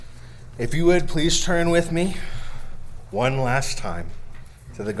If you would, please turn with me one last time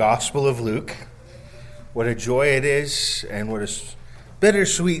to the Gospel of Luke. What a joy it is and what a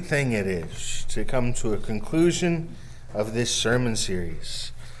bittersweet thing it is to come to a conclusion of this sermon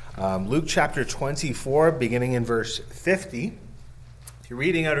series. Luke chapter 24, beginning in verse 50. If you're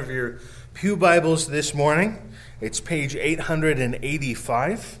reading out of your pew Bibles this morning, it's page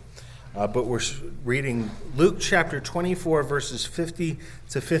 885. But we're reading Luke chapter 24, verses 50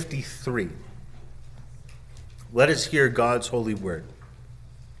 to 53. Let us hear God's holy word.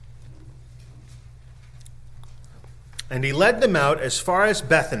 And he led them out as far as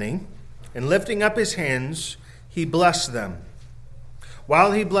Bethany, and lifting up his hands, he blessed them.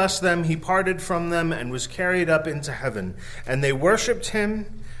 While he blessed them, he parted from them and was carried up into heaven. And they worshipped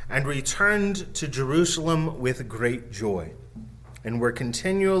him and returned to Jerusalem with great joy, and were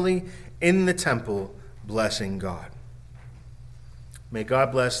continually in the temple blessing God. May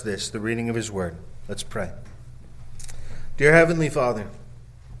God bless this, the reading of his word. Let's pray. Dear Heavenly Father,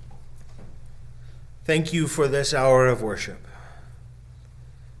 thank you for this hour of worship.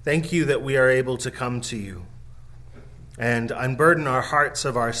 Thank you that we are able to come to you and unburden our hearts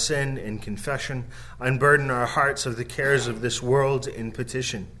of our sin in confession, unburden our hearts of the cares of this world in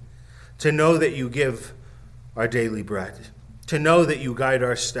petition, to know that you give our daily bread, to know that you guide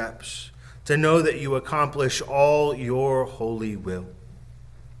our steps, to know that you accomplish all your holy will.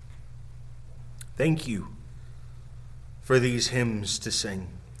 Thank you for these hymns to sing.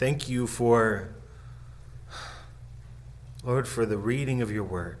 Thank you for, Lord, for the reading of your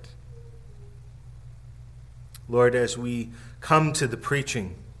word. Lord, as we come to the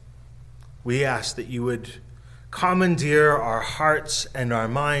preaching, we ask that you would commandeer our hearts and our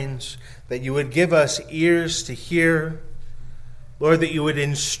minds, that you would give us ears to hear, Lord, that you would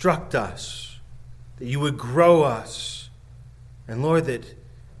instruct us, that you would grow us, and Lord, that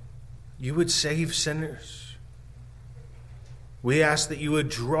you would save sinners. We ask that you would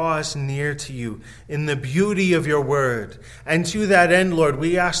draw us near to you in the beauty of your word. And to that end, Lord,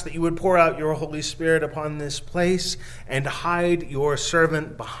 we ask that you would pour out your Holy Spirit upon this place and hide your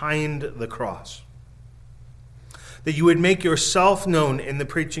servant behind the cross. That you would make yourself known in the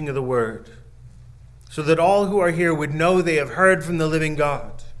preaching of the word, so that all who are here would know they have heard from the living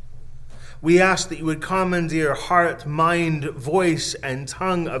God. We ask that you would commandeer heart, mind, voice, and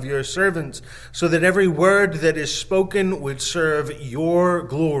tongue of your servants, so that every word that is spoken would serve your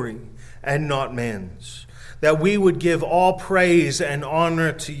glory and not man's. That we would give all praise and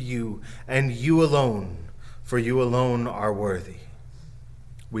honor to you and you alone, for you alone are worthy.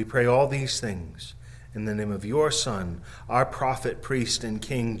 We pray all these things in the name of your Son, our prophet, priest, and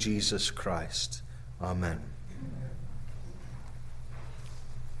King, Jesus Christ. Amen.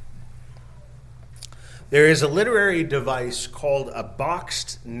 There is a literary device called a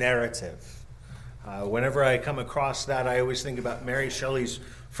boxed narrative. Whenever I come across that, I always think about Mary Shelley's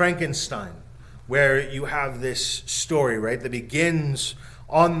Frankenstein, where you have this story, right, that begins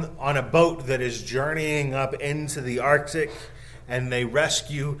on a boat that is journeying up into the Arctic, and they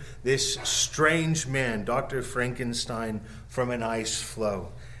rescue this strange man, Dr. Frankenstein, from an ice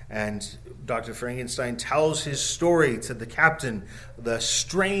floe. And Dr. Frankenstein tells his story to the captain, the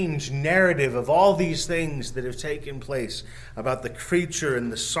strange narrative of all these things that have taken place about the creature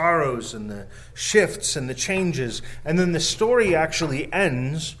and the sorrows and the shifts and the changes. And then the story actually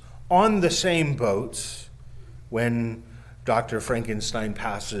ends on the same boat when Dr. Frankenstein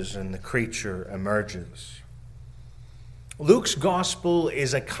passes and the creature emerges. Luke's gospel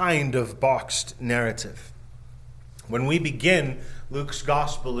is a kind of boxed narrative. When we begin Luke's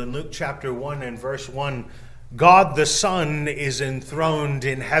gospel in Luke chapter 1 and verse 1, God the Son is enthroned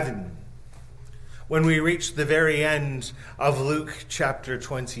in heaven. When we reach the very end of Luke chapter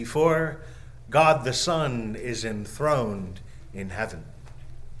 24, God the Son is enthroned in heaven.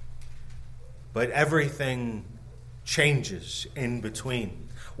 But everything changes in between.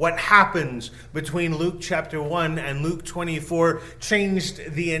 What happens between Luke chapter 1 and Luke 24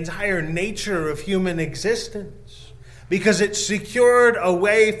 changed the entire nature of human existence, because it secured a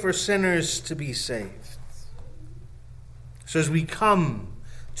way for sinners to be saved. So as we come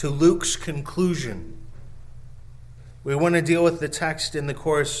to Luke's conclusion, we want to deal with the text in the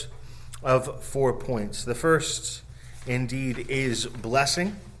course of 4 points. The first, indeed, is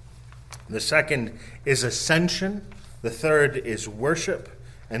blessing. The second is ascension. The third is worship.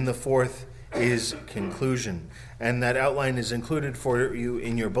 And the fourth is conclusion. And that outline is included for you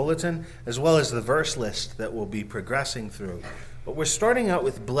in your bulletin, as well as the verse list that we'll be progressing through. But we're starting out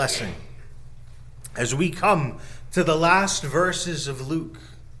with blessing. As we come to the last verses of Luke,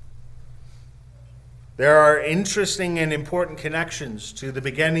 There are interesting and important connections to the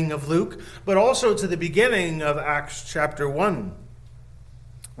beginning of Luke, but also to the beginning of Acts chapter 1.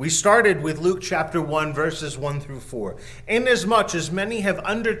 We started with Luke chapter 1, verses 1 through 4. Inasmuch as many have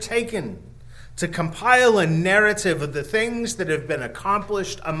undertaken to compile a narrative of the things that have been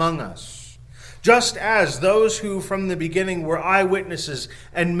accomplished among us, just as those who from the beginning were eyewitnesses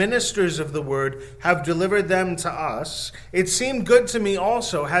and ministers of the word have delivered them to us, it seemed good to me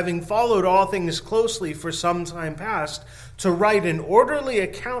also, having followed all things closely for some time past, to write an orderly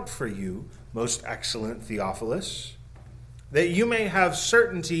account for you, most excellent Theophilus, that you may have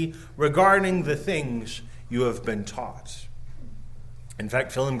certainty regarding the things you have been taught. In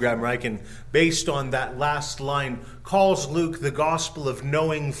fact, Philip Graham Ryken, based on that last line, calls Luke the gospel of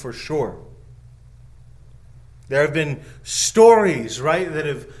knowing for sure. There have been stories, right, that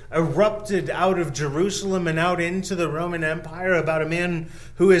have erupted out of Jerusalem and out into the Roman Empire about a man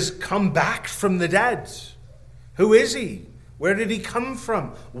who has come back from the dead. Who is he? Where did he come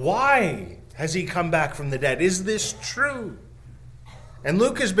from? Why has he come back from the dead? Is this true? And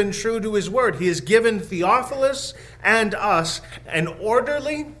Luke has been true to his word. He has given Theophilus and us an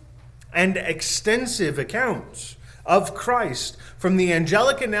orderly and extensive account of Christ, from the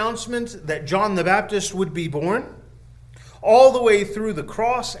angelic announcement that John the Baptist would be born, all the way through the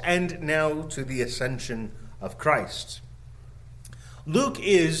cross and now to the ascension of Christ. Luke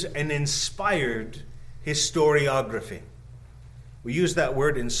is an inspired historiography. We use that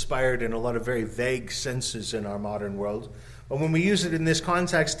word inspired in a lot of very vague senses in our modern world. But when we use it in this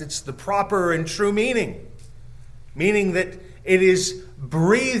context, it's the proper and true meaning. Meaning that it is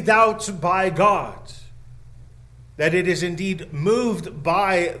breathed out by God. That it is indeed moved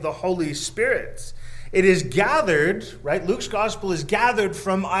by the Holy Spirit. It is gathered, right? Luke's gospel is gathered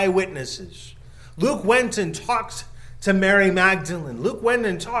from eyewitnesses. Luke went and talked to Mary Magdalene. Luke went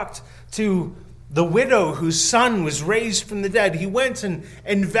and talked to the widow whose son was raised from the dead. He went and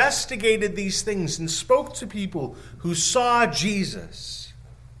investigated these things and spoke to people who saw Jesus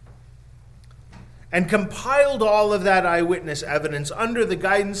and compiled all of that eyewitness evidence under the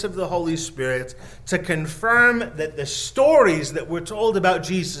guidance of the Holy Spirit to confirm that the stories that were told about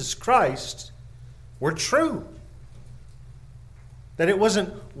Jesus Christ were true. That it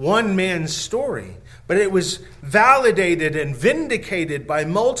wasn't one man's story, but it was validated and vindicated by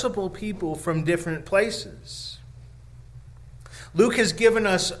multiple people from different places. Luke has given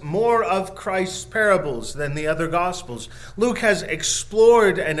us more of Christ's parables than the other Gospels. Luke has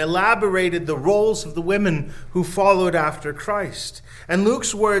explored and elaborated the roles of the women who followed after Christ. And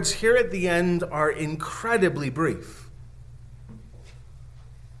Luke's words here at the end are incredibly brief.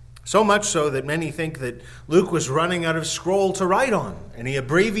 So much so that many think that Luke was running out of scroll to write on, and he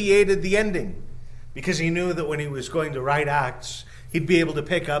abbreviated the ending because he knew that when he was going to write Acts, he'd be able to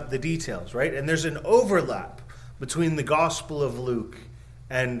pick up the details, right? And there's an overlap between the Gospel of Luke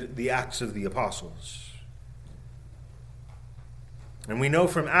and the Acts of the Apostles. And we know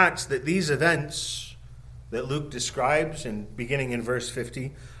from Acts that these events that Luke describes, and beginning in verse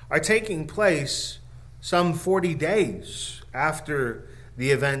 50, are taking place some 40 days after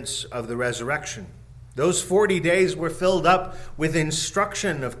the events of the resurrection. Those 40 days were filled up with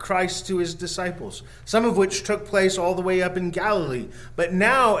instruction of Christ to his disciples, some of which took place all the way up in Galilee. But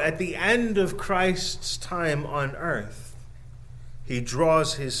now, at the end of Christ's time on earth, he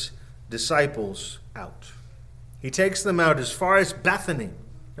draws his disciples out. He takes them out as far as Bethany.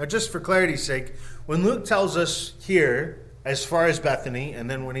 Now, just for clarity's sake, when Luke tells us here, as far as Bethany, and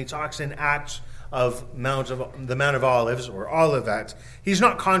then when he talks in Acts of the Mount of Olives, or Olivet, he's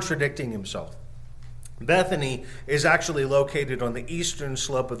not contradicting himself. Bethany is actually located on the eastern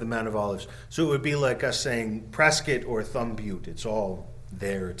slope of the Mount of Olives. So it would be like us saying Prescott or Thumb Butte. It's all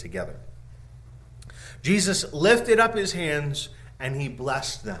there together. Jesus lifted up his hands and he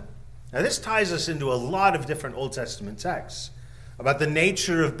blessed them. Now this ties us into a lot of different Old Testament texts about the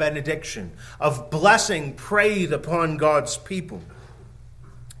nature of benediction, of blessing prayed upon God's people.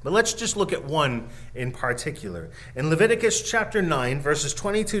 But let's just look at one in particular. In Leviticus chapter 9, verses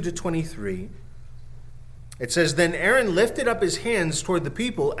 22 to 23, it says, "Then Aaron lifted up his hands toward the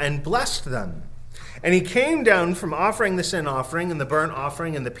people and blessed them. And he came down from offering the sin offering and the burnt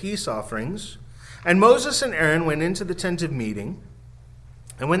offering and the peace offerings. And Moses and Aaron went into the tent of meeting.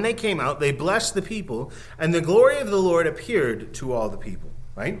 And when they came out, they blessed the people. And the glory of the Lord appeared to all the people."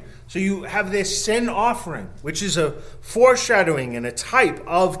 Right? So you have this sin offering, which is a foreshadowing and a type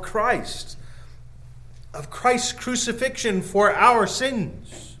of Christ, of Christ's crucifixion for our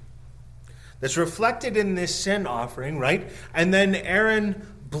sins. That's reflected in this sin offering, right? And then Aaron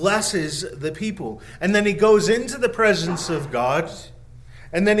blesses the people. And then he goes into the presence of God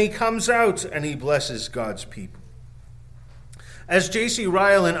And then he comes out and he blesses God's people. As J.C.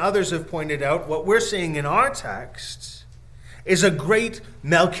 Ryle and others have pointed out, what we're seeing in our text is a great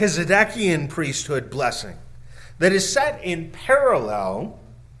Melchizedekian priesthood blessing that is set in parallel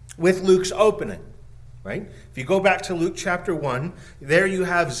with Luke's opening. Right? If you go back to Luke chapter 1, there you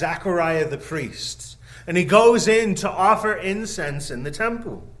have Zechariah the priest. And he goes in to offer incense in the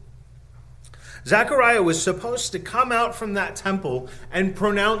temple. Zechariah was supposed to come out from that temple and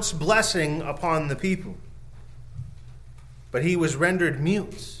pronounce blessing upon the people. But he was rendered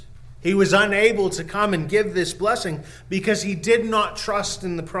mute. He was unable to come and give this blessing because he did not trust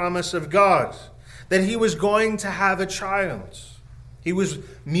in the promise of God, that he was going to have a child. He was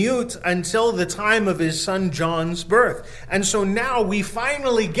mute until the time of his son John's birth. And so now we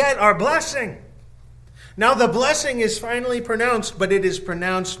finally get our blessing. Now the blessing is finally pronounced, but it is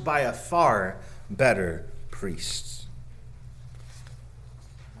pronounced by a far better priest.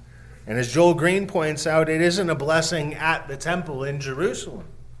 And as Joel Green points out, it isn't a blessing at the temple in Jerusalem.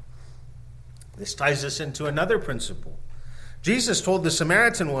 This ties us into another principle. Jesus told the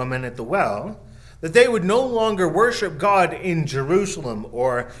Samaritan woman at the well that they would no longer worship God in Jerusalem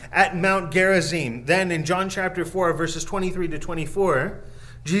or at Mount Gerizim. Then in John chapter 4, verses 23 to 24,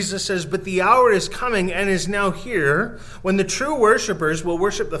 Jesus says, "But the hour is coming and is now here when the true worshipers will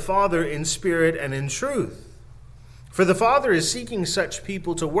worship the Father in spirit and in truth. For the Father is seeking such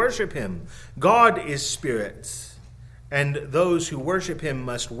people to worship him. God is spirit, and those who worship him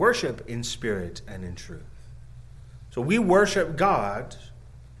must worship in spirit and in truth." So we worship God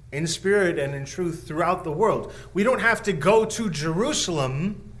in spirit and in truth throughout the world. We don't have to go to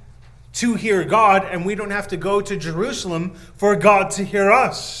Jerusalem to hear God, and we don't have to go to Jerusalem for God to hear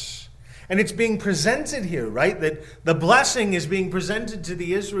us. And it's being presented here, right? That the blessing is being presented to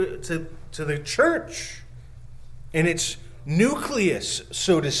the church in its nucleus,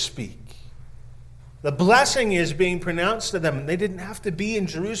 so to speak. The blessing is being pronounced to them, and they didn't have to be in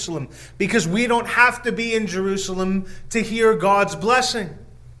Jerusalem because we don't have to be in Jerusalem to hear God's blessing.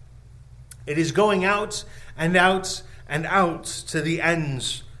 It is going out and out and out to the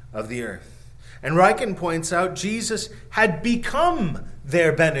ends of the earth. And Ryken points out Jesus had become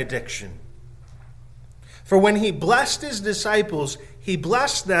their benediction. For when he blessed his disciples, he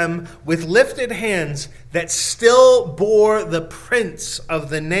blessed them with lifted hands that still bore the prints of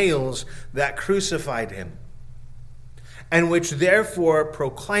the nails that crucified him, and which therefore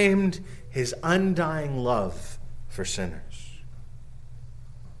proclaimed his undying love for sinners.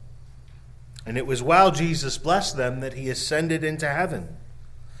 And it was while Jesus blessed them that he ascended into heaven.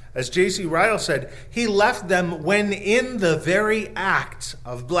 As J.C. Ryle said, he left them when in the very act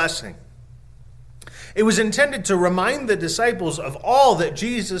of blessing. It was intended to remind the disciples of all that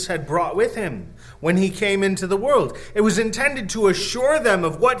Jesus had brought with him when he came into the world. It was intended to assure them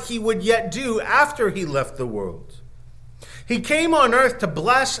of what he would yet do after he left the world. He came on earth to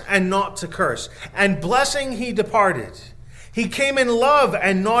bless and not to curse, and blessing he departed. He came in love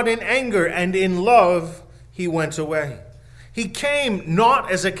and not in anger, and in love he went away. He came not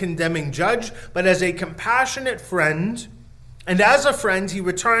as a condemning judge, but as a compassionate friend, and as a friend he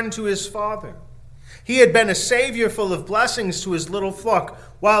returned to his Father. He had been a savior full of blessings to his little flock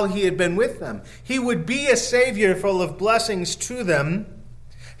while he had been with them. He would be a savior full of blessings to them.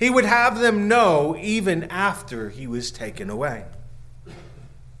 He would have them know even after he was taken away.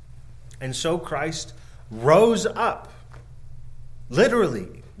 And so Christ rose up,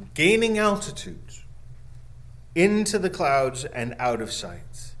 literally gaining altitude, into the clouds and out of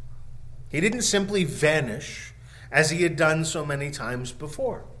sight. He didn't simply vanish as he had done so many times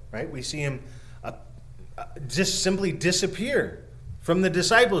before, right? We see him just simply disappear from the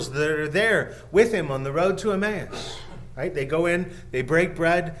disciples that are there with him on the road to Emmaus, right? They go in, they break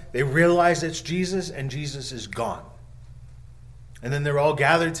bread, they realize it's Jesus, and Jesus is gone. And then they're all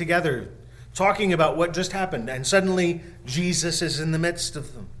gathered together talking about what just happened, and suddenly Jesus is in the midst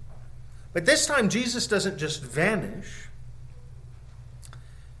of them. But this time Jesus doesn't just vanish,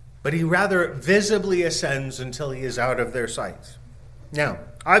 but he rather visibly ascends until he is out of their sight. Now,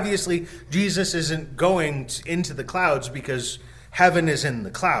 obviously, Jesus isn't going into the clouds because heaven is in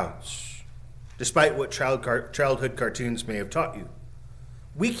the clouds, despite what childhood cartoons may have taught you.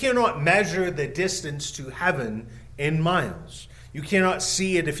 We cannot measure the distance to heaven in miles. You cannot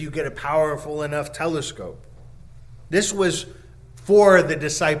see it if you get a powerful enough telescope. This was for the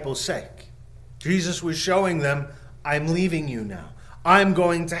disciples' sake. Jesus was showing them, I'm leaving you now. I'm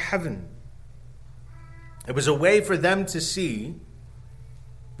going to heaven. It was a way for them to see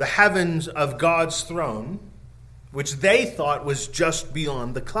the heavens of God's throne which they thought was just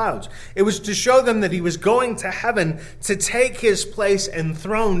beyond the clouds. It was to show them that he was going to heaven to take his place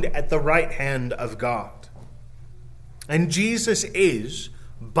enthroned at the right hand of God. And Jesus is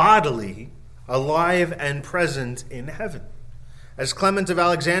bodily alive and present in heaven. As Clement of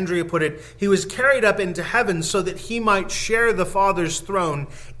Alexandria put it, he was carried up into heaven so that he might share the Father's throne,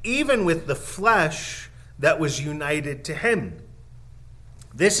 even with the flesh that was united to him.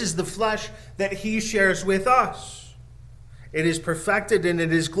 This is the flesh that he shares with us. It is perfected and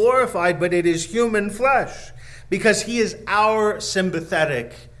it is glorified, but it is human flesh, because he is our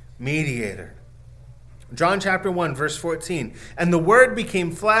sympathetic mediator. John chapter 1, verse 14. And the Word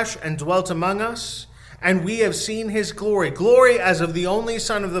became flesh and dwelt among us, and we have seen his glory, glory as of the only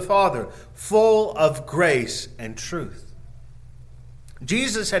Son of the Father, full of grace and truth.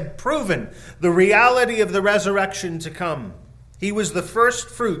 Jesus had proven the reality of the resurrection to come. He was the first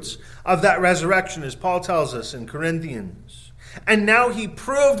fruits of that resurrection, as Paul tells us in Corinthians. And now he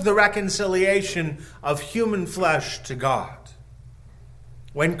proved the reconciliation of human flesh to God.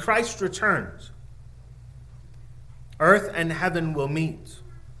 When Christ returns, earth and heaven will meet,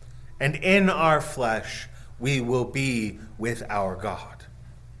 and in our flesh we will be with our God.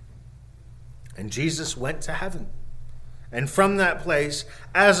 And Jesus went to heaven. And from that place,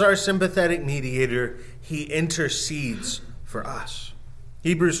 as our sympathetic mediator, he intercedes for us.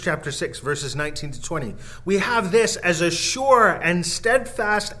 Hebrews chapter 6, verses 19 to 20. We have this as a sure and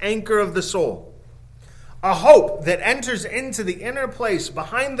steadfast anchor of the soul, a hope that enters into the inner place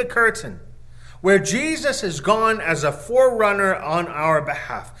behind the curtain, where Jesus has gone as a forerunner on our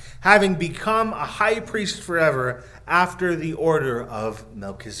behalf, having become a high priest forever after the order of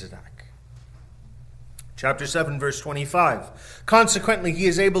Melchizedek. Chapter 7, verse 25. Consequently, he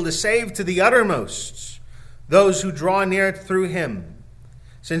is able to save to the uttermost those who draw near through him,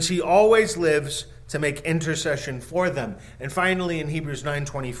 since he always lives to make intercession for them. And finally, in Hebrews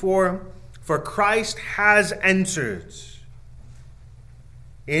 9:24, for Christ has entered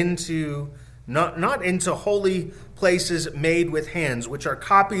into, not into holy places made with hands, which are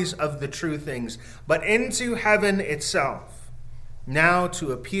copies of the true things, but into heaven itself, now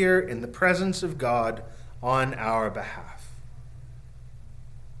to appear in the presence of God on our behalf.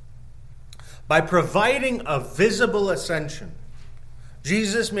 By providing a visible ascension,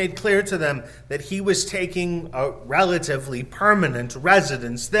 Jesus made clear to them that he was taking a relatively permanent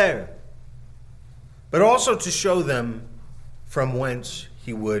residence there, but also to show them from whence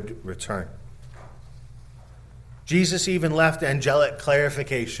he would return. Jesus even left angelic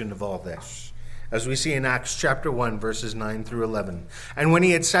clarification of all this, as we see in Acts chapter 1, verses 9 through 11. And when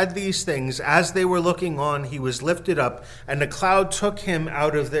he had said these things, as they were looking on, he was lifted up, and a cloud took him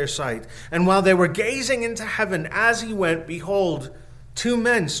out of their sight. And while they were gazing into heaven as he went, behold, 2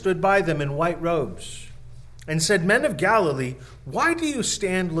 men stood by them in white robes, and said, Men of Galilee, why do you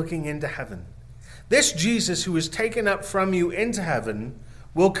stand looking into heaven? This Jesus who was taken up from you into heaven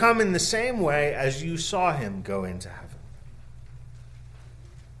will come in the same way as you saw him go into heaven.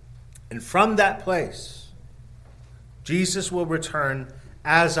 And from that place, Jesus will return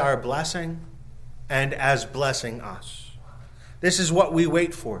as our blessing and as blessing us. This is what we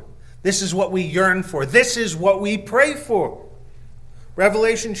wait for. This is what we yearn for. This is what we pray for.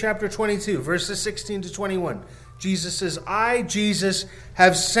 Revelation chapter 22, verses 16 to 21. Jesus says, I, Jesus,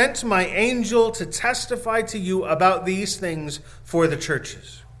 have sent my angel to testify to you about these things for the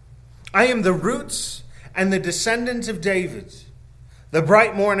churches. I am the roots and the descendant of David, the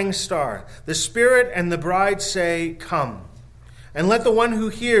bright morning star. The Spirit and the bride say, Come. And let the one who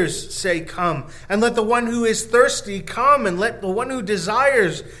hears say, Come. And let the one who is thirsty come. And let the one who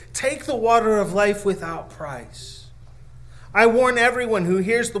desires take the water of life without price. I warn everyone who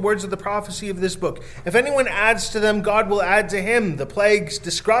hears the words of the prophecy of this book. If anyone adds to them, God will add to him the plagues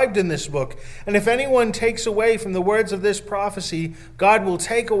described in this book. And if anyone takes away from the words of this prophecy, God will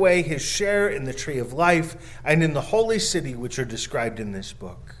take away his share in the tree of life and in the holy city which are described in this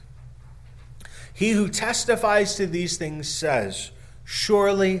book. He who testifies to these things says,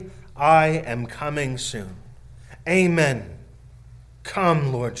 Surely I am coming soon. Amen.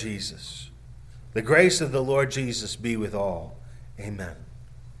 Come, Lord Jesus. The grace of the Lord Jesus be with all. Amen.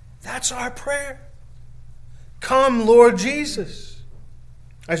 That's our prayer. Come, Lord Jesus.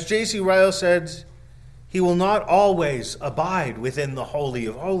 As J.C. Ryle said, he will not always abide within the Holy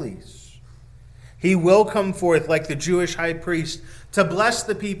of Holies. He will come forth like the Jewish high priest to bless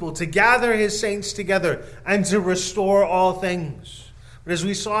the people, to gather his saints together, and to restore all things. But as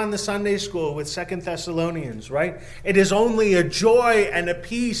we saw in the Sunday school with 2 Thessalonians, right? It is only a joy and a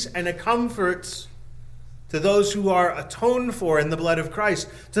peace and a comfort to those who are atoned for in the blood of Christ,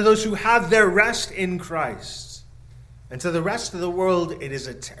 to those who have their rest in Christ, And to the rest of the world, it is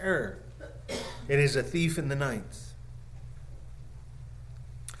a terror. It is a thief in the night.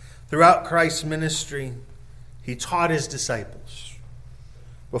 Throughout Christ's ministry, he taught his disciples.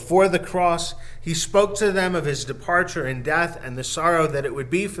 Before the cross, he spoke to them of his departure and death and the sorrow that it would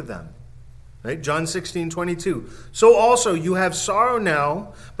be for them. Right? John 16:22. So also you have sorrow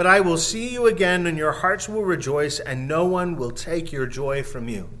now, but I will see you again, and your hearts will rejoice, and no one will take your joy from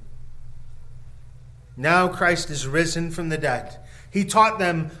you. Now Christ is risen from the dead. He taught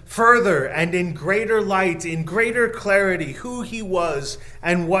them further and in greater light, in greater clarity, who he was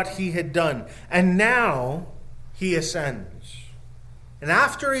and what he had done. And now he ascends. And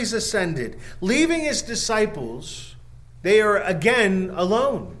after he's ascended, leaving his disciples, they are again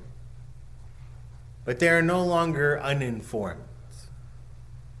alone. But they are no longer uninformed.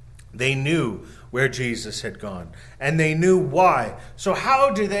 They knew where Jesus had gone, and they knew why. So how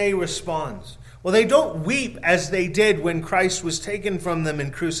do they respond? Well, they don't weep as they did when Christ was taken from them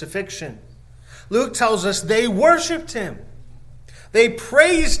in crucifixion. Luke tells us they worshiped him. They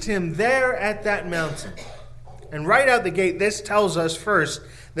praised him there at that mountain. And right out the gate, this tells us first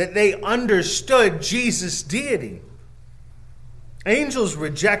that they understood Jesus' deity. Angels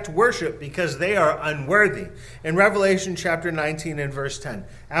reject worship because they are unworthy. In Revelation chapter 19 and verse 10,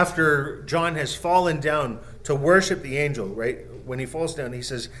 after John has fallen down to worship the angel, right? When he falls down, he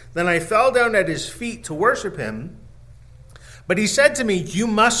says, "Then I fell down at his feet to worship him. But he said to me, 'You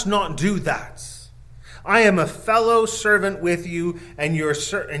must not do that. I am a fellow servant with you and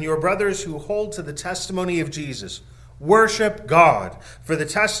your brothers who hold to the testimony of Jesus. Worship God, for the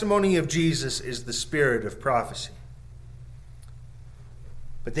testimony of Jesus is the spirit of prophecy.'"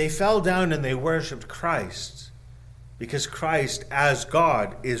 But they fell down and they worshiped Christ because Christ, as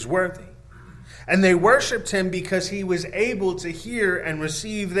God, is worthy. And they worshiped him because he was able to hear and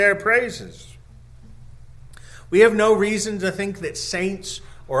receive their praises. We have no reason to think that saints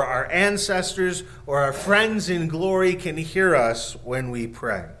or our ancestors or our friends in glory can hear us when we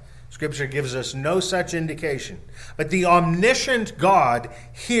pray. Scripture gives us no such indication. But the omniscient God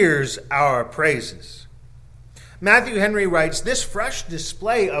hears our praises. Matthew Henry writes, "This fresh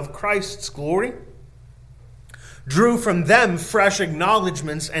display of Christ's glory drew from them fresh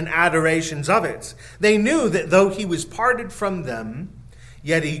acknowledgments and adorations of it. They knew that though he was parted from them,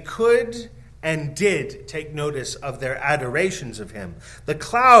 yet he could and did take notice of their adorations of him. The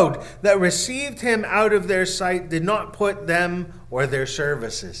cloud that received him out of their sight did not put them or their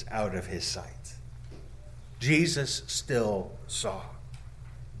services out of his sight." Jesus still saw.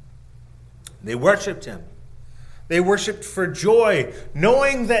 They worshiped him. They worshiped for joy,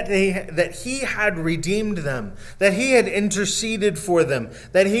 knowing that he had redeemed them, that he had interceded for them,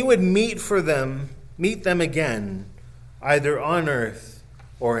 that he would meet them again, either on earth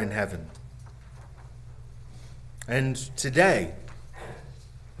or in heaven. And today,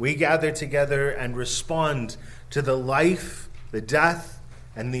 we gather together and respond to the life, the death,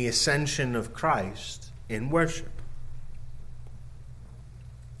 and the ascension of Christ in worship.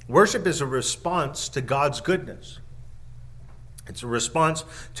 Worship is a response to God's goodness. It's a response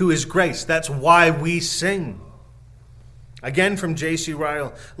to his grace. That's why we sing. Again from J.C.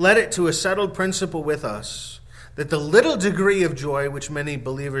 Ryle, "Let it to a settled principle with us that the little degree of joy which many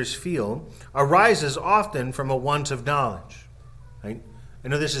believers feel arises often from a want of knowledge." Right? I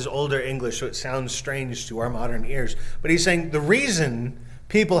know this is older English, so it sounds strange to our modern ears. But he's saying the reason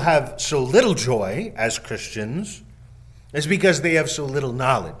people have so little joy as Christians is because they have so little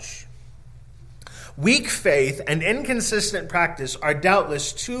knowledge. Weak faith and inconsistent practice are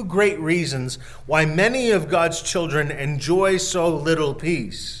doubtless two great reasons why many of God's children enjoy so little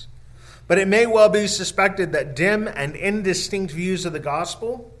peace. But it may well be suspected that dim and indistinct views of the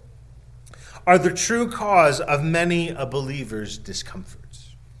gospel are the true cause of many a believer's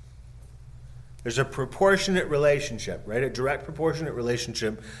discomforts. There's a proportionate relationship, right? A direct proportionate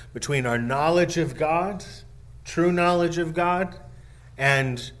relationship between our knowledge of God, true knowledge of God,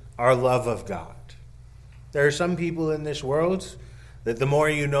 and our love of God. There are some people in this world that the more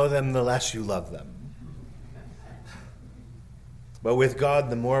you know them, the less you love them. But with God,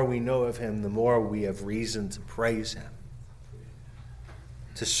 the more we know of him, the more we have reason to praise him,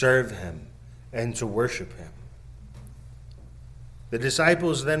 to serve him, and to worship him. The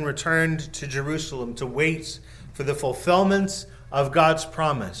disciples then returned to Jerusalem to wait for the fulfillment of God's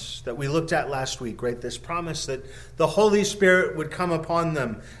promise that we looked at last week, right? This promise that the Holy Spirit would come upon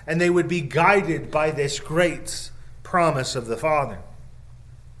them and they would be guided by this great promise of the Father,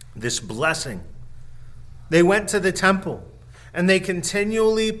 this blessing. They went to the temple and they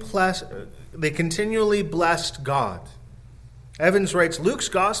continually blessed God. Evans writes, Luke's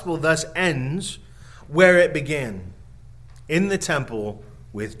gospel thus ends where it began. in the temple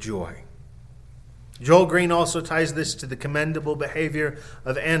with joy. Joel Green also ties this to the commendable behavior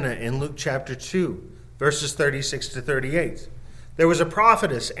of Anna in Luke chapter 2, verses 36 to 38. There was a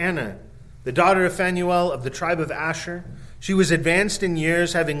prophetess, Anna, the daughter of Phanuel of the tribe of Asher. She was advanced in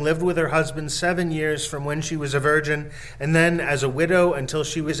years, having lived with her husband 7 years from when she was a virgin, and then as a widow until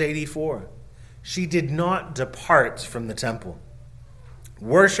she was 84. She did not depart from the temple,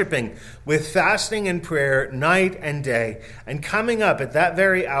 worshiping with fasting and prayer night and day. And coming up at that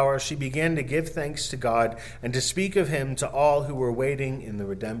very hour, she began to give thanks to God and to speak of him to all who were waiting in the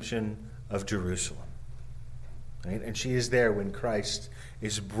redemption of Jerusalem. Right? And she is there when Christ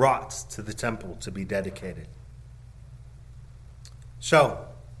is brought to the temple to be dedicated. So,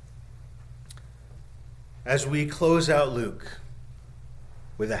 as we close out Luke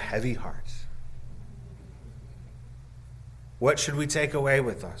with a heavy heart, what should we take away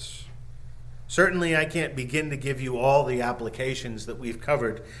with us? Certainly, I can't begin to give you all the applications that we've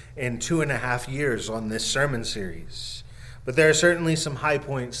covered in 2.5 years on this sermon series, but there are certainly some high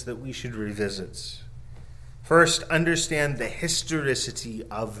points that we should revisit. First, understand the historicity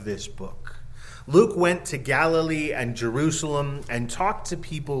of this book. Luke went to Galilee and Jerusalem and talked to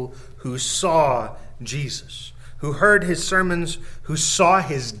people who saw Jesus, who heard his sermons, who saw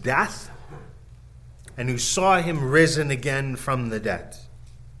his death, and who saw him risen again from the dead.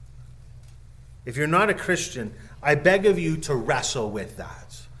 If you're not a Christian, I beg of you to wrestle with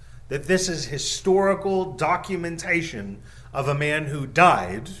that this is historical documentation of a man who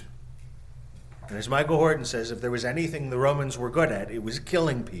died. And as Michael Horton says, if there was anything the Romans were good at, it was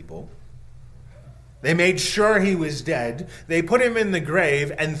killing people. They made sure he was dead. They put him in the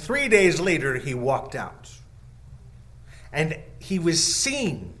grave, and 3 days later he walked out. And he was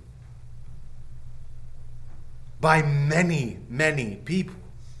seen by many, many people.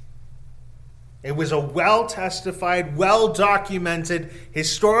 It was a well-testified, well-documented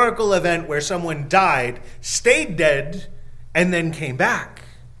historical event where someone died, stayed dead, and then came back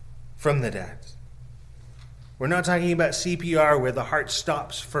from the dead. We're not talking about CPR where the heart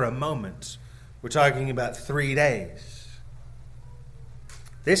stops for a moment. We're talking about 3 days.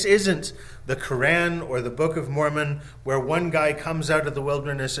 This isn't the Quran or the Book of Mormon where one guy comes out of the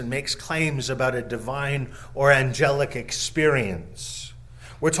wilderness and makes claims about a divine or angelic experience.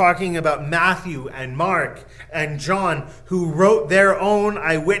 We're talking about Matthew and Mark and John who wrote their own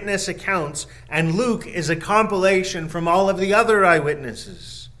eyewitness accounts, and Luke is a compilation from all of the other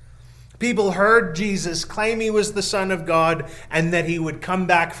eyewitnesses. People heard Jesus claim he was the Son of God and that he would come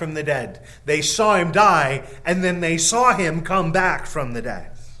back from the dead. They saw him die, and then they saw him come back from the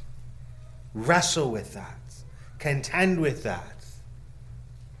dead. Wrestle with that. Contend with that.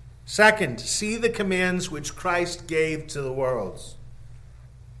 Second, see the commands which Christ gave to the world.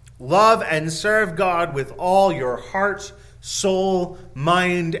 Love and serve God with all your heart, soul,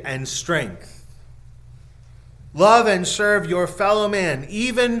 mind, and strength. Love and serve your fellow man,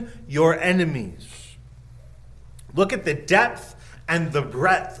 even your enemies. Look at the depth and the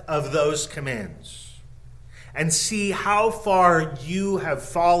breadth of those commands and see how far you have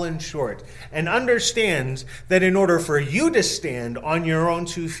fallen short, and understand that in order for you to stand on your own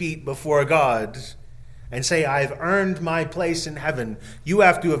 2 feet before God and say, I've earned my place in heaven, you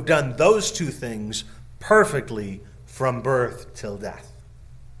have to have done those 2 things perfectly from birth till death.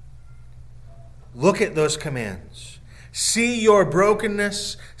 Look at those commands. See your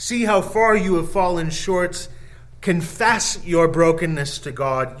brokenness. See how far you have fallen short. Confess your brokenness to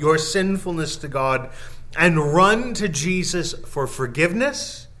God, your sinfulness to God, and run to Jesus for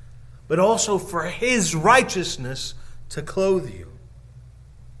forgiveness, but also for his righteousness to clothe you.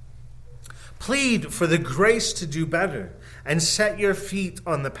 Plead for the grace to do better and set your feet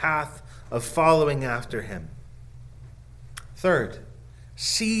on the path of following after him. Third,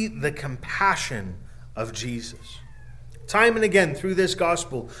 see the compassion of Jesus. Time and again through this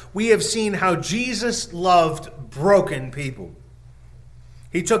gospel, we have seen how Jesus loved broken people.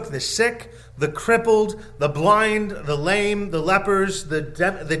 He took the sick, the crippled, the blind, the lame, the lepers,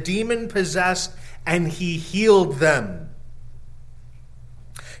 the demon-possessed, and he healed them.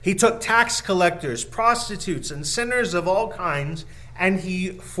 He took tax collectors, prostitutes, and sinners of all kinds, and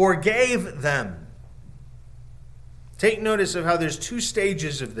he forgave them. Take notice of how there's 2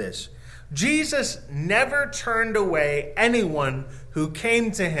 stages of this. Jesus never turned away anyone who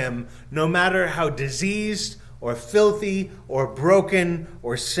came to him, no matter how diseased or filthy or broken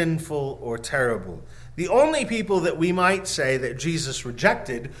or sinful or terrible. The only people that we might say that Jesus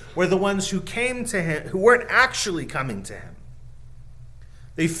rejected were the ones who came to him, who weren't actually coming to him.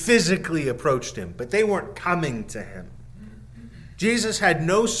 They physically approached him, but they weren't coming to him. Jesus had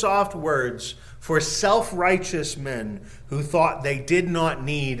no soft words for self-righteous men who thought they did not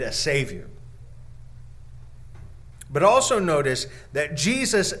need a Savior. But also notice that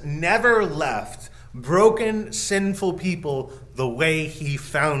Jesus never left broken, sinful people the way he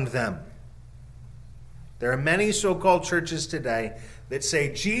found them. There are many so-called churches today that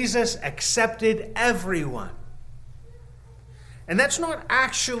say Jesus accepted everyone. And that's not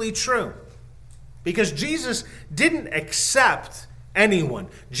actually true, because Jesus didn't accept anyone.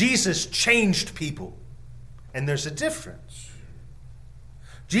 Jesus changed people, and there's a difference.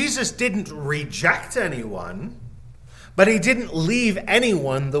 Jesus didn't reject anyone, but he didn't leave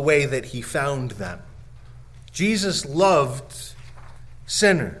anyone the way that he found them. Jesus loved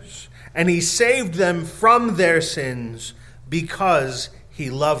sinners, and he saved them from their sins because he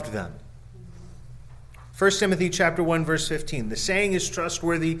loved them. 1 Timothy chapter 1, verse 15. The saying is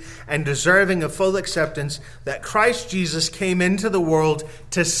trustworthy and deserving of full acceptance that Christ Jesus came into the world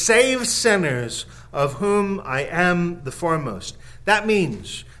to save sinners, of whom I am the foremost. That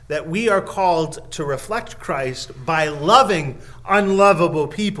means that we are called to reflect Christ by loving unlovable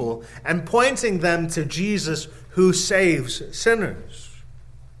people and pointing them to Jesus who saves sinners.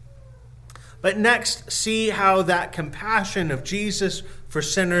 But next, see how that compassion of Jesus for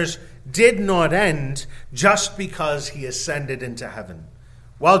sinners did not end just because he ascended into heaven.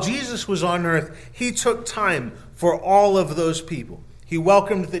 While Jesus was on earth, he took time for all of those people. He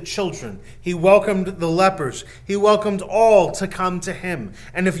welcomed the children. He welcomed the lepers. He welcomed all to come to him.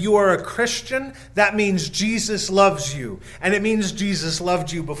 And if you are a Christian, that means Jesus loves you. And it means Jesus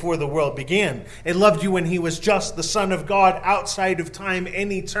loved you before the world began. It loved you when he was just the Son of God outside of time in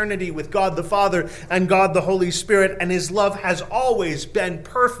eternity with God the Father and God the Holy Spirit. And his love has always been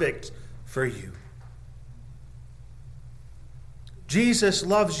perfect for you. Jesus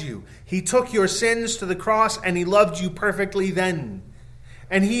loves you. He took your sins to the cross and he loved you perfectly then.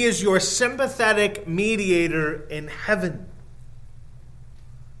 And he is your sympathetic mediator in heaven.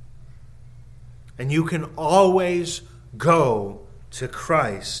 And you can always go to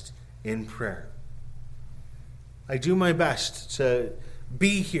Christ in prayer. I do my best to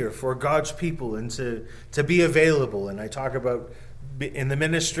be here for God's people and to be available. And I talk about in the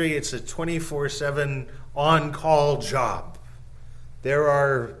ministry, it's a 24/7 on-call job. There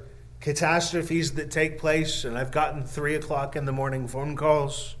are catastrophes that take place, and I've gotten 3 o'clock in the morning phone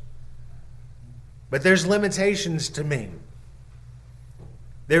calls. But there's limitations to me.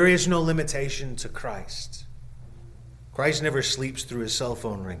 There is no limitation to Christ. Christ never sleeps through his cell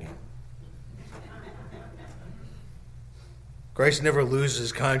phone ringing. Christ never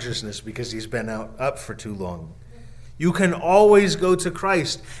loses consciousness because he's been up for too long. You can always go to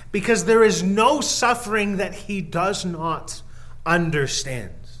Christ because there is no suffering that he does not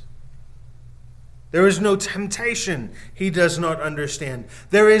understand. There is no temptation he does not understand.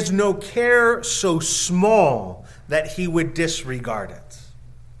 There is no care so small that he would disregard it.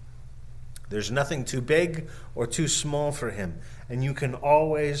 There's nothing too big or too small for him. And you can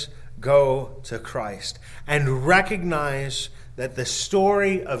always go to Christ and recognize that the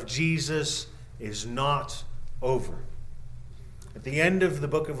story of Jesus is not over. At the end of the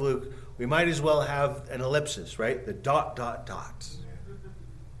book of Luke, we might as well have an ellipsis, right? The ...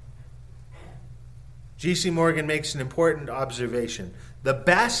 G.C. Morgan makes an important observation. The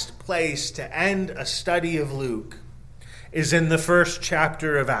best place to end a study of Luke is in the first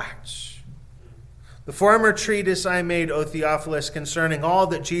chapter of Acts. The former treatise I made, O Theophilus, concerning all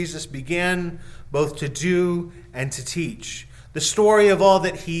that Jesus began both to do and to teach. The story of all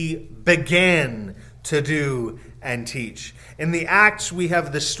that he began to do and teach. In the Acts, we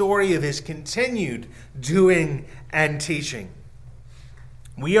have the story of his continued doing and teaching.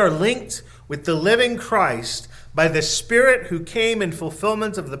 We are linked with the living Christ by the Spirit who came in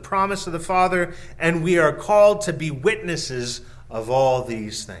fulfillment of the promise of the Father, and we are called to be witnesses of all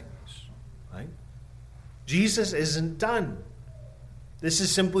these things. Right? Jesus isn't done. This is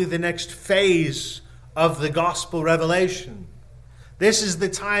simply the next phase of the gospel revelation. This is the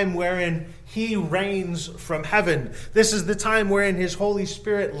time wherein he reigns from heaven. This is the time wherein his Holy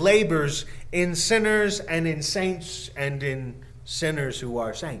Spirit labors in sinners and in saints and in sinners who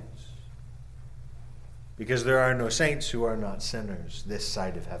are saints. Because there are no saints who are not sinners this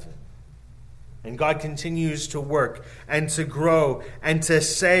side of heaven. And God continues to work and to grow and to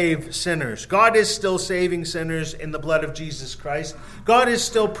save sinners. God is still saving sinners in the blood of Jesus Christ. God is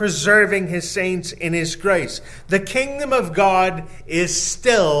still preserving his saints in his grace. The kingdom of God is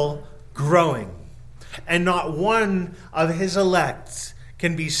still growing. And not one of his elect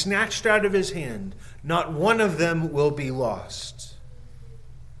can be snatched out of his hand. Not one of them will be lost.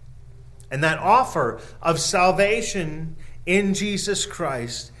 And that offer of salvation in Jesus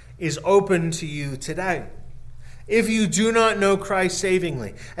Christ is open to you today. If you do not know Christ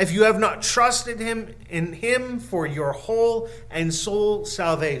savingly, if you have not trusted him in him for your whole and soul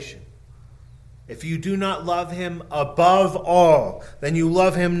salvation, if you do not love him above all, then you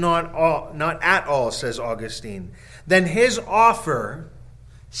love him not at all, says Augustine. Then his offer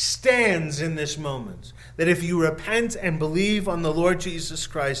stands in this moment, that if you repent and believe on the Lord Jesus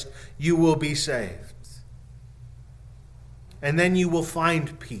Christ, you will be saved. And then you will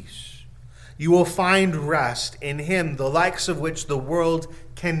find peace. You will find rest in him, the likes of which the world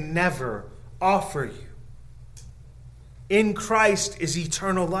can never offer you. In Christ is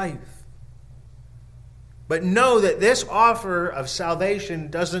eternal life. But know that this offer of salvation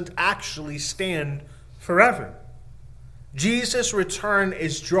doesn't actually stand forever. Jesus' return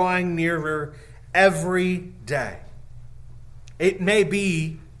is drawing nearer every day. It may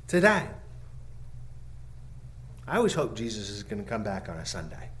be today. I always hope Jesus is going to come back on a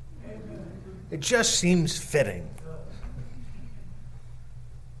Sunday. It just seems fitting.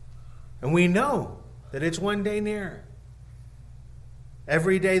 And we know that it's one day nearer.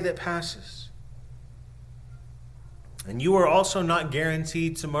 Every day that passes. And you are also not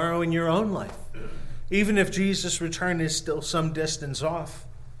guaranteed tomorrow in your own life. Even if Jesus' return is still some distance off,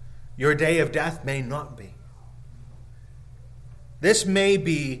 your day of death may not be. This may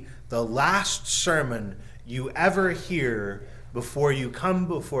be the last sermon you ever hear before you come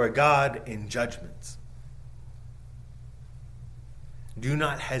before God in judgment. Do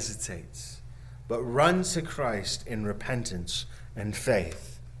not hesitate, but run to Christ in repentance and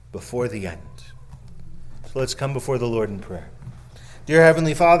faith before the end. So let's come before the Lord in prayer. Dear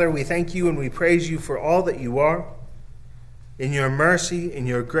Heavenly Father, we thank you and we praise you for all that you are. In your mercy, in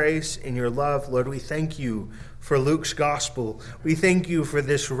your grace, in your love, Lord, we thank you for Luke's gospel. We thank you for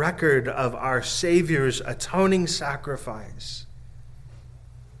this record of our Savior's atoning sacrifice.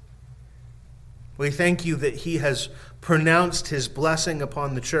 We thank you that he has pronounced his blessing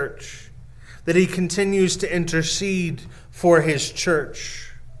upon the church, that he continues to intercede for his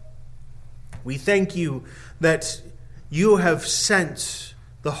church. We thank you that you have sent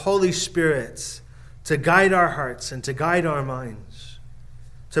the Holy Spirit to guide our hearts and to guide our minds,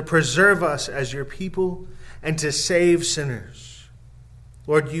 to preserve us as your people and to save sinners.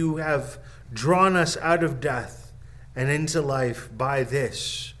 Lord, you have drawn us out of death and into life by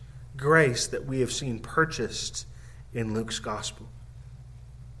this grace that we have seen purchased in Luke's gospel.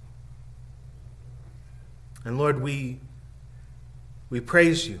 And Lord, we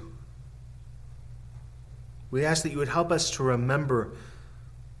praise you. We ask that you would help us to remember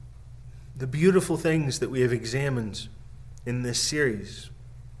the beautiful things that we have examined in this series,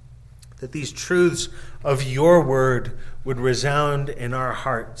 that these truths of your word would resound in our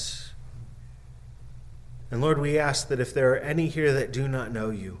hearts. And Lord, we ask that if there are any here that do not know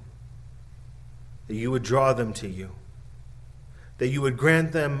you, that you would draw them to you, that you would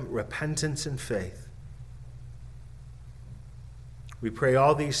grant them repentance and faith. We pray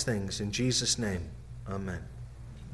all these things in Jesus' name. Amen.